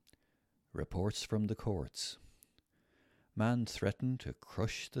Reports from the courts. Man threatened to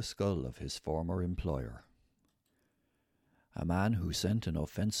crush the skull of his former employer. A man who sent an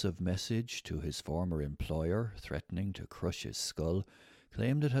offensive message to his former employer threatening to crush his skull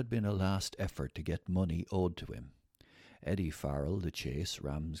claimed it had been a last effort to get money owed to him. Eddie Farrell, the Chase,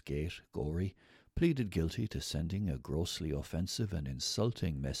 Ramsgate, Gorey, pleaded guilty to sending a grossly offensive and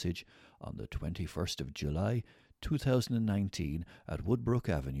insulting message on the 21st of July 2019 at Woodbrook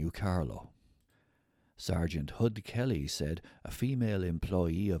Avenue, Carlow. Sergeant Hud Kelly said a female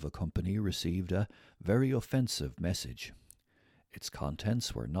employee of a company received a very offensive message. Its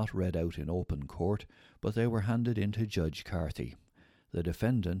contents were not read out in open court, but they were handed in to Judge Carthy. The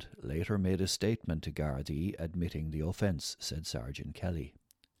defendant later made a statement to Gardaí admitting the offence, said Sergeant Kelly.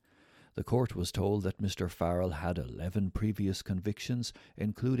 The court was told that Mr. Farrell had 11 previous convictions,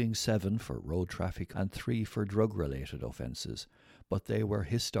 including 7 for road traffic and 3 for drug-related offences, but they were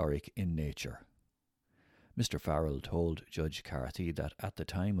historic in nature. Mr. Farrell told Judge Carthy that at the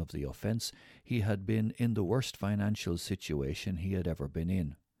time of the offence he had been in the worst financial situation he had ever been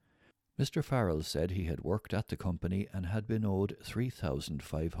in. Mr. Farrell said he had worked at the company and had been owed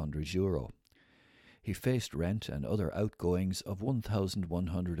 €3,500. He faced rent and other outgoings of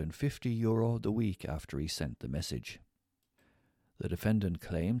 €1,150 the week after he sent the message. The defendant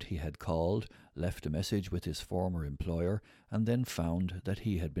claimed he had called, left a message with his former employer, and then found that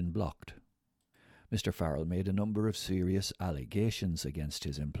he had been blocked. Mr. Farrell made a number of serious allegations against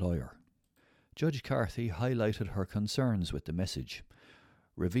his employer. Judge Carthy highlighted her concerns with the message,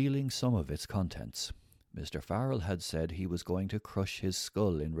 revealing some of its contents. Mr. Farrell had said he was going to crush his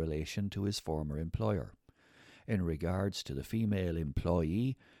skull in relation to his former employer. In regards to the female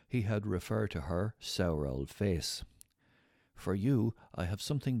employee, he had referred to her sour old face. For you, I have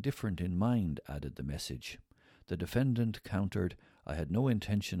something different in mind, added the message. The defendant countered, I had no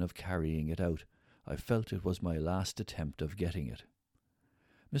intention of carrying it out. I felt it was my last attempt of getting it.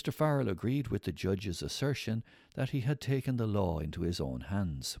 Mr. Farrell agreed with the judge's assertion that he had taken the law into his own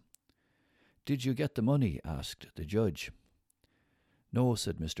hands. Did you get the money? Asked the judge. No,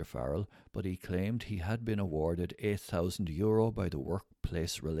 said Mr. Farrell, but he claimed he had been awarded €8,000 by the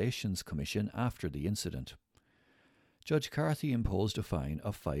Workplace Relations Commission after the incident. Judge Carthy imposed a fine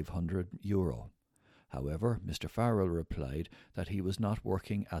of €500. However, Mr. Farrell replied that he was not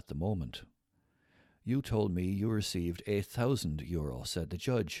working at the moment. You told me you received €8,000, said the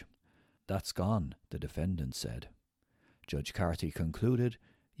judge. That's gone, the defendant said. Judge Carthy concluded,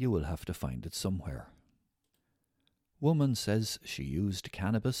 you will have to find it somewhere. Woman says she used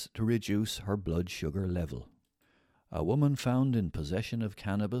cannabis to reduce her blood sugar level. A woman found in possession of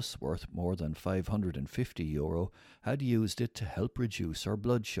cannabis worth more than €550 had used it to help reduce her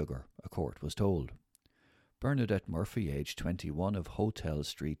blood sugar, a court was told. Bernadette Murphy, aged 21, of Hotel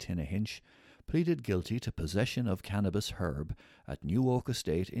Street, Tinnahinch, pleaded guilty to possession of cannabis herb at New Oak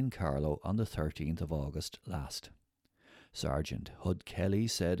Estate in Carlow on the 13th of August last. Sergeant Hud Kelly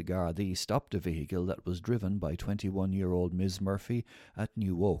said Gardaí stopped a vehicle that was driven by 21-year-old Ms. Murphy at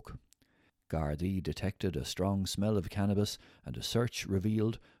New Oak. Gardaí detected a strong smell of cannabis and a search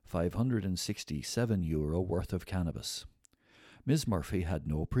revealed €567 worth of cannabis. Ms. Murphy had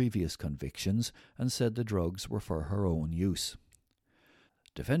no previous convictions and said the drugs were for her own use.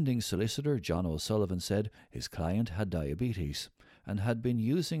 Defending solicitor John O'Sullivan said his client had diabetes and had been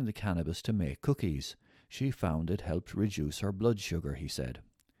using the cannabis to make cookies. She found it helped reduce her blood sugar, he said.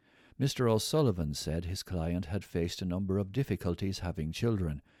 Mr. O'Sullivan said his client had faced a number of difficulties having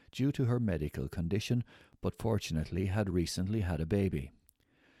children due to her medical condition, but fortunately had recently had a baby.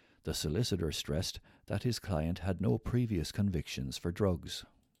 The solicitor stressed that his client had no previous convictions for drugs.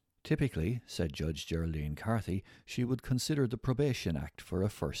 Typically, said Judge Geraldine Carthy, she would consider the Probation Act for a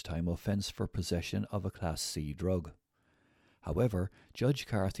first-time offence for possession of a Class C drug. However, Judge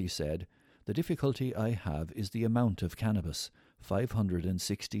Carthy said, the difficulty I have is the amount of cannabis.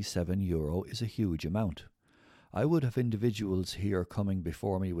 €567 is a huge amount. I would have individuals here coming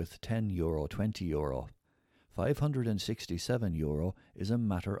before me with €10, €20. €567 is a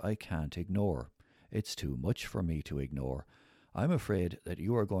matter I can't ignore. It's too much for me to ignore. I'm afraid that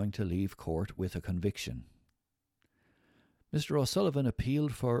you are going to leave court with a conviction. Mr. O'Sullivan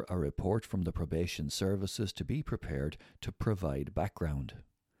appealed for a report from the probation services to be prepared to provide background.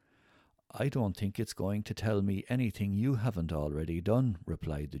 I don't think it's going to tell me anything you haven't already done,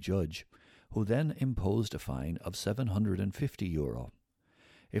 replied the judge, who then imposed a fine of €750.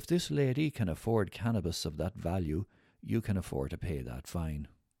 If this lady can afford cannabis of that value, you can afford to pay that fine.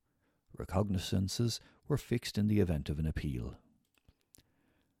 Recognizances were fixed in the event of an appeal.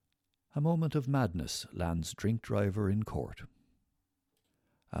 A moment of madness lands drink driver in court.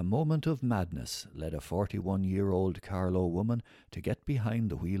 A moment of madness led a 41-year-old Carlow woman to get behind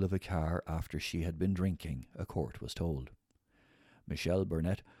the wheel of a car after she had been drinking, a court was told. Michelle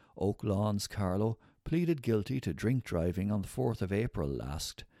Burnett, Oak Lawns, Carlow, pleaded guilty to drink driving on the 4th of April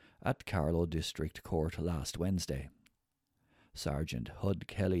last at Carlow District Court last Wednesday. Sergeant Hud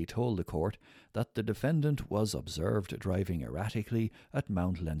Kelly told the court that the defendant was observed driving erratically at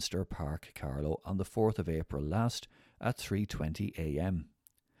Mount Leinster Park, Carlow on the 4th of April last at 3:20 a.m.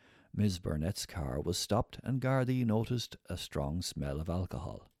 Ms. Burnett's car was stopped and Gardaí noticed a strong smell of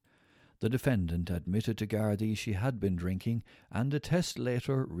alcohol. The defendant admitted to Gardaí she had been drinking, and a test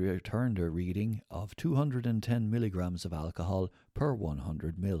later returned a reading of 210 milligrams of alcohol per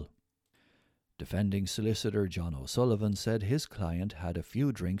 100 ml. Defending solicitor John O'Sullivan said his client had a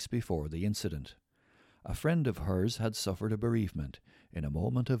few drinks before the incident. A friend of hers had suffered a bereavement. In a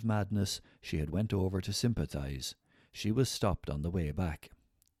moment of madness, she had went over to sympathise. She was stopped on the way back.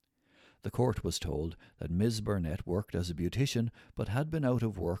 The court was told that Ms. Burnett worked as a beautician but had been out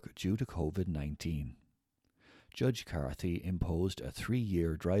of work due to COVID-19. Judge Carthy imposed a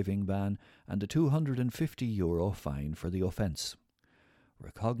 3-year driving ban and a €250 fine for the offence.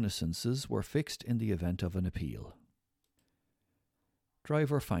 Recognizances were fixed in the event of an appeal.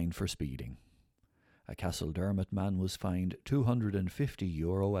 Driver fined for speeding. A Castledermot man was fined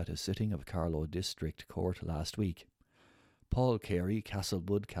 €250 at a sitting of Carlow District Court last week. Paul Carey,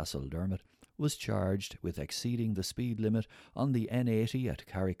 Castlewood, Castledermot, was charged with exceeding the speed limit on the N80 at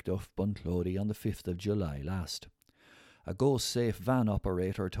Carrickduff, Bunclody on the 5th of July last. A GoSafe van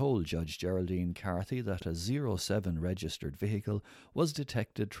operator told Judge Geraldine Carthy that a 07 registered vehicle was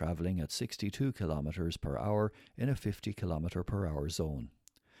detected travelling at 62 km per hour in a 50 km per hour zone.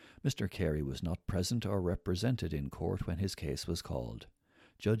 Mr. Carey was not present or represented in court when his case was called.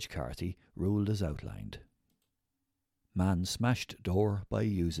 Judge Carthy ruled as outlined. Man smashed door by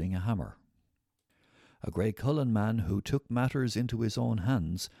using a hammer. A Graiguecullen man who took matters into his own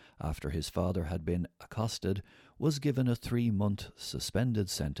hands after his father had been accosted was given a 3-month suspended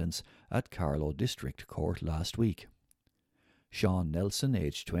sentence at Carlow District Court last week. Sean Nelson,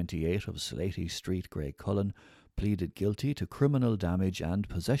 aged 28, of Slatey Street, Graiguecullen, pleaded guilty to criminal damage and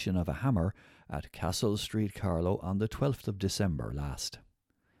possession of a hammer at Castle Street, Carlow on the 12th of December last.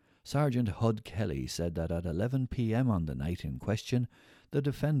 Sergeant Hud Kelly said that at 11 p.m. on the night in question, the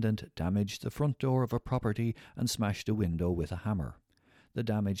defendant damaged the front door of a property and smashed a window with a hammer. The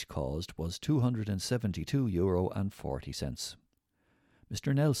damage caused was €272.40.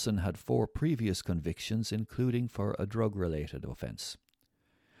 Mr. Nelson had 4 previous convictions, including for a drug-related offence.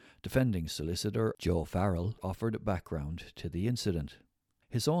 Defending solicitor Joe Farrell offered background to the incident.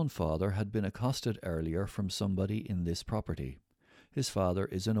 His own father had been accosted earlier from somebody in this property. His father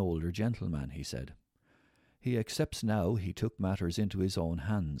is an older gentleman, he said. He accepts now he took matters into his own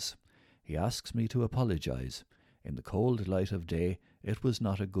hands. He asks me to apologise. In the cold light of day, it was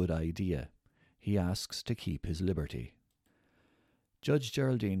not a good idea. He asks to keep his liberty. Judge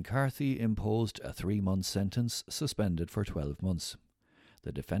Geraldine Carthy imposed a 3-month sentence, suspended for 12 months.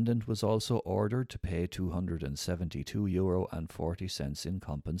 The defendant was also ordered to pay €272.40 in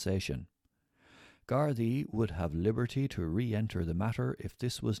compensation. Gardaí would have liberty to re-enter the matter if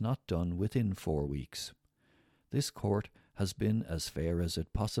this was not done within 4 weeks. This court has been as fair as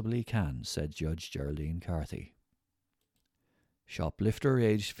it possibly can, said Judge Geraldine Carthy. Shoplifter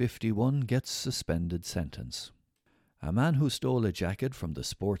aged 51 gets suspended sentence. A man who stole a jacket from the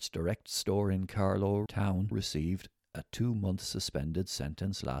Sports Direct store in Carlow Town received a 2-month suspended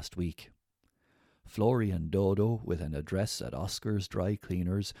sentence last week. Florian Dodo, with an address at Oscar's Dry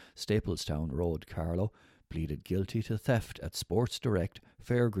Cleaners, Staplestown Road, Carlow, pleaded guilty to theft at Sports Direct,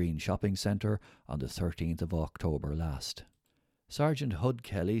 Fairgreen Shopping Centre on the 13th of October last. Sergeant Hud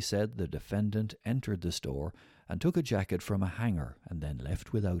Kelly said the defendant entered the store and took a jacket from a hanger and then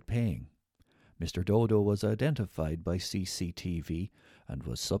left without paying. Mr. Dodo was identified by CCTV and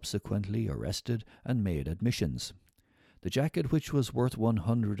was subsequently arrested and made admissions. The jacket, which was worth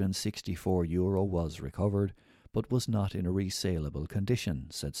 €164, was recovered, but was not in a resaleable condition,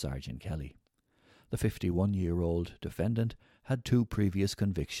 said Sergeant Kelly. The 51-year-old defendant had 2 previous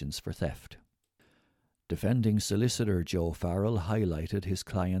convictions for theft. Defending solicitor Joe Farrell highlighted his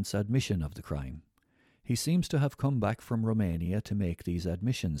client's admission of the crime. He seems to have come back from Romania to make these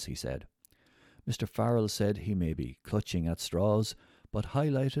admissions, he said. Mr. Farrell said he may be clutching at straws, but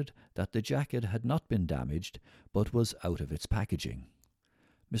highlighted that the jacket had not been damaged but was out of its packaging.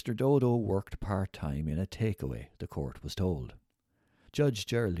 Mr. Dodo worked part-time in a takeaway, the court was told. Judge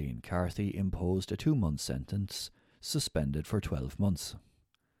Geraldine Carthy imposed a 2-month sentence, suspended for 12 months.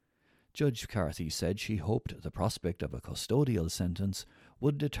 Judge Carthy said she hoped the prospect of a custodial sentence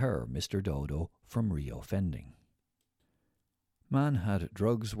would deter Mr. Dodo from re-offending. Man had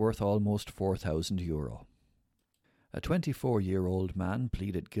drugs worth almost €4,000. A 24-year-old man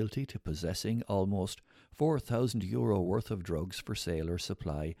pleaded guilty to possessing almost €4,000 worth of drugs for sale or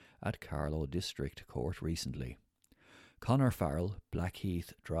supply at Carlow District Court recently. Conor Farrell,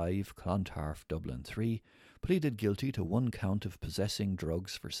 Blackheath Drive, Clontarf, Dublin 3, pleaded guilty to 1 count of possessing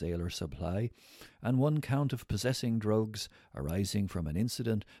drugs for sale or supply and 1 count of possessing drugs arising from an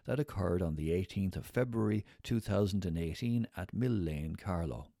incident that occurred on the 18th of February 2018 at Mill Lane,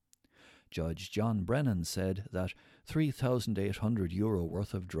 Carlow. Judge John Brennan said that €3,800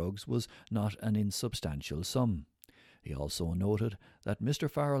 worth of drugs was not an insubstantial sum. He also noted that Mr.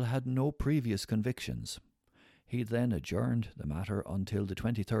 Farrell had no previous convictions. He then adjourned the matter until the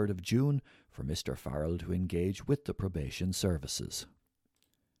 23rd of June for Mr. Farrell to engage with the probation services.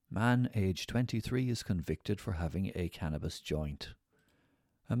 Man aged 23 is convicted for having a cannabis joint.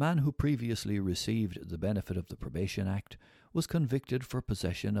 A man who previously received the benefit of the Probation Act was convicted for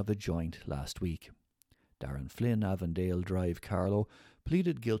possession of a joint last week. Darren Flynn, Avondale Drive, Carlow,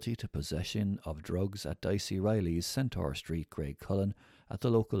 pleaded guilty to possession of drugs at Dicey Riley's, Centaur Street, Graiguecullen, at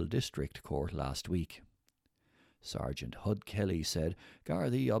the local district court last week. Sergeant Hud Kelly said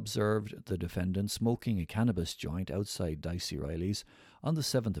Gardaí observed the defendant smoking a cannabis joint outside Dicey Riley's on the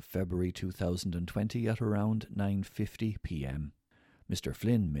 7th of February 2020 at around 9:50 p.m. Mr.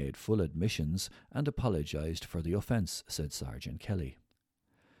 Flynn made full admissions and apologised for the offence, said Sergeant Kelly.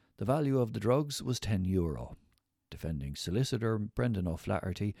 The value of the drugs was €10. Defending solicitor Brendan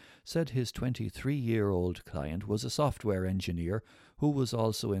O'Flaherty said his 23-year-old client was a software engineer who was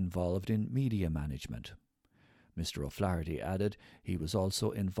also involved in media management. Mr. O'Flaherty added he was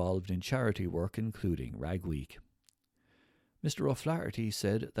also involved in charity work including Rag Week. Mr. O'Flaherty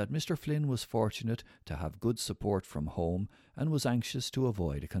said that Mr. Flynn was fortunate to have good support from home and was anxious to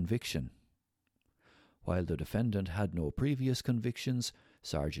avoid a conviction. While the defendant had no previous convictions,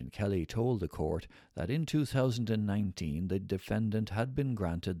 Sergeant Kelly told the court that in 2019 the defendant had been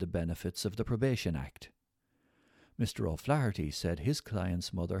granted the benefits of the Probation Act. Mr. O'Flaherty said his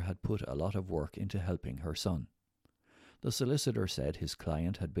client's mother had put a lot of work into helping her son. The solicitor said his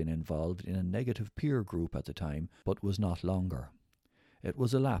client had been involved in a negative peer group at the time, but was not longer. It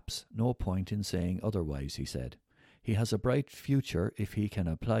was a lapse, no point in saying otherwise, he said. He has a bright future if he can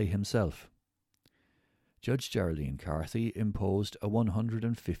apply himself. Judge Geraldine Carthy imposed a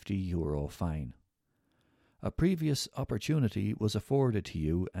 €150 fine. A previous opportunity was afforded to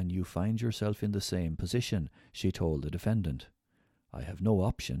you and you find yourself in the same position, she told the defendant. I have no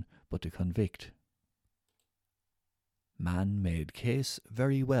option but to convict. Man made case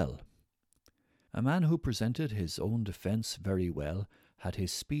very well. A man who presented his own defence very well had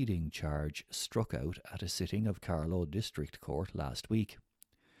his speeding charge struck out at a sitting of Carlow District Court last week.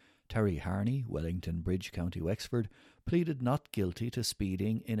 Terry Harney, Wellington Bridge, County Wexford, pleaded not guilty to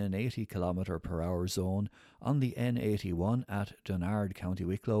speeding in an 80 km/h zone on the N81 at Donard, County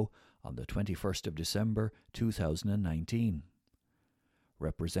Wicklow, on the 21st of December 2019.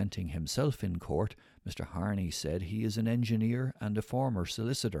 Representing himself in court, Mr. Harney said he is an engineer and a former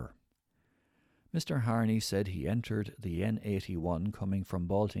solicitor. Mr. Harney said he entered the N81 coming from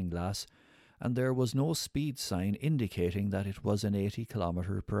Baltinglass and there was no speed sign indicating that it was an 80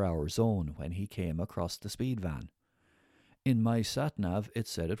 km/h zone when he came across the speed van. In my sat-nav it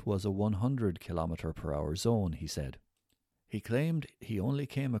said it was a 100 km/h zone, he said. He claimed he only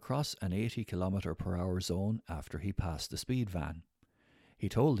came across an 80 km/h zone after he passed the speed van. He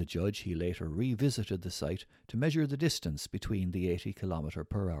told the judge he later revisited the site to measure the distance between the 80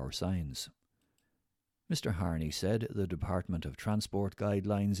 km/h signs. Mr. Harney said the Department of Transport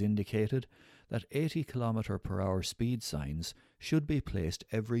guidelines indicated that 80 km/h speed signs should be placed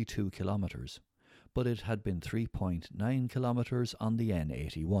every 2 kilometres, but it had been 3.9 kilometres on the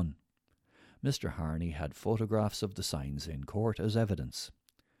N81. Mr. Harney had photographs of the signs in court as evidence.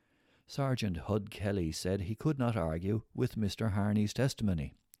 Sergeant Hud Kelly said he could not argue with Mr. Harney's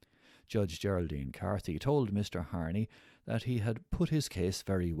testimony. Judge Geraldine Carthy told Mr. Harney that he had put his case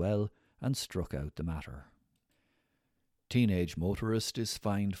very well and struck out the matter. Teenage motorist is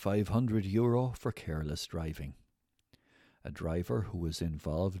fined €500 for careless driving. A driver who was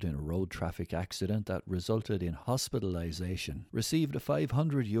involved in a road traffic accident that resulted in hospitalisation received a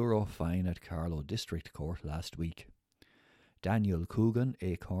 €500 fine at Carlow District Court last week. Daniel Coogan,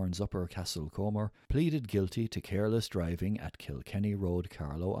 Acorns Upper Castlecomer, pleaded guilty to careless driving at Kilkenny Road,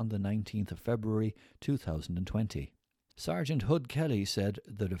 Carlow on the 19th of February 2020. Sergeant Hud Kelly said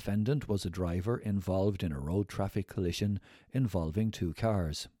the defendant was a driver involved in a road traffic collision involving 2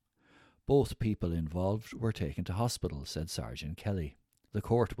 cars. Both people involved were taken to hospital, said Sergeant Kelly. The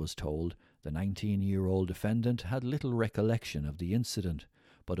court was told the 19-year-old defendant had little recollection of the incident,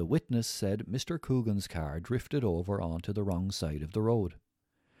 but a witness said Mr. Coogan's car drifted over onto the wrong side of the road.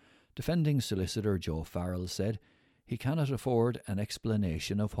 Defending solicitor Joe Farrell said he cannot afford an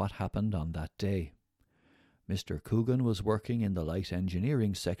explanation of what happened on that day. Mr. Coogan was working in the light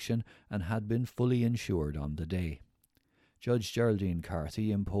engineering section and had been fully insured on the day. Judge Geraldine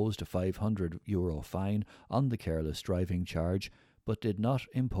Carthy imposed a €500 fine on the careless driving charge, but did not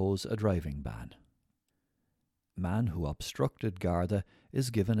impose a driving ban. Man who obstructed Garda is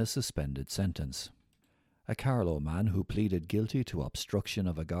given a suspended sentence. A Carlow man who pleaded guilty to obstruction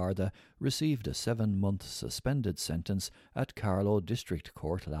of a Garda received a 7-month suspended sentence at Carlow District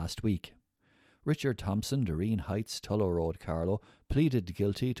Court last week. Richard Thompson, Doreen Heights, Tullow Road, Carlow, pleaded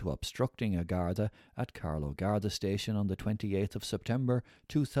guilty to obstructing a Garda at Carlow Garda Station on the 28th of September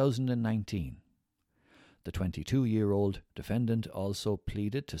 2019. The 22-year-old defendant also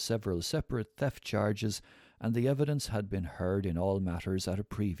pleaded to several separate theft charges, and the evidence had been heard in all matters at a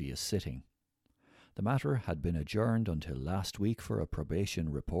previous sitting. The matter had been adjourned until last week for a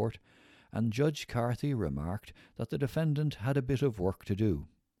probation report, and Judge Carthy remarked that the defendant had a bit of work to do.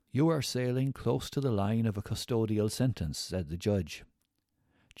 "You are sailing close to the line of a custodial sentence," said the judge.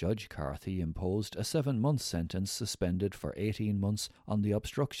 Judge Carthy imposed a 7-month sentence suspended for 18 months on the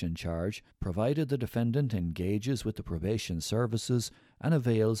obstruction charge, provided the defendant engages with the probation services and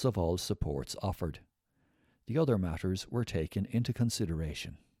avails of all supports offered. The other matters were taken into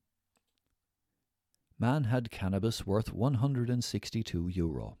consideration. Man had cannabis worth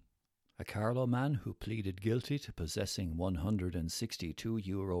 €162. A Carlow man who pleaded guilty to possessing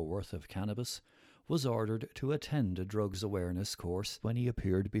 €162 worth of cannabis was ordered to attend a drugs awareness course when he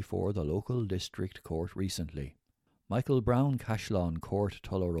appeared before the local district court recently. Michael Brown, Cashlawn Court,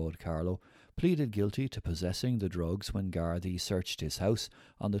 Tullow Road, Carlow, pleaded guilty to possessing the drugs when Gardaí searched his house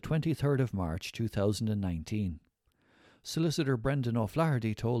on the 23rd of March 2019. Solicitor Brendan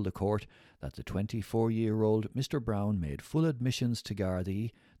O'Flaherty told the court that the 24-year-old Mr. Brown made full admissions to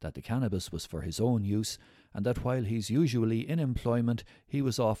Gardaí that the cannabis was for his own use, and that while he's usually in employment, he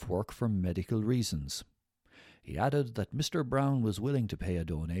was off work for medical reasons. He added that Mr. Brown was willing to pay a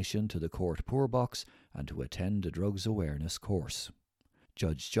donation to the court poor box and to attend a drugs awareness course.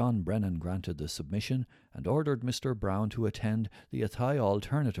 Judge John Brennan granted the submission and ordered Mr. Brown to attend the Athy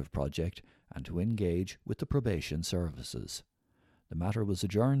Alternative Project and to engage with the probation services. The matter was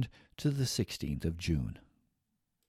adjourned to the 16th of June.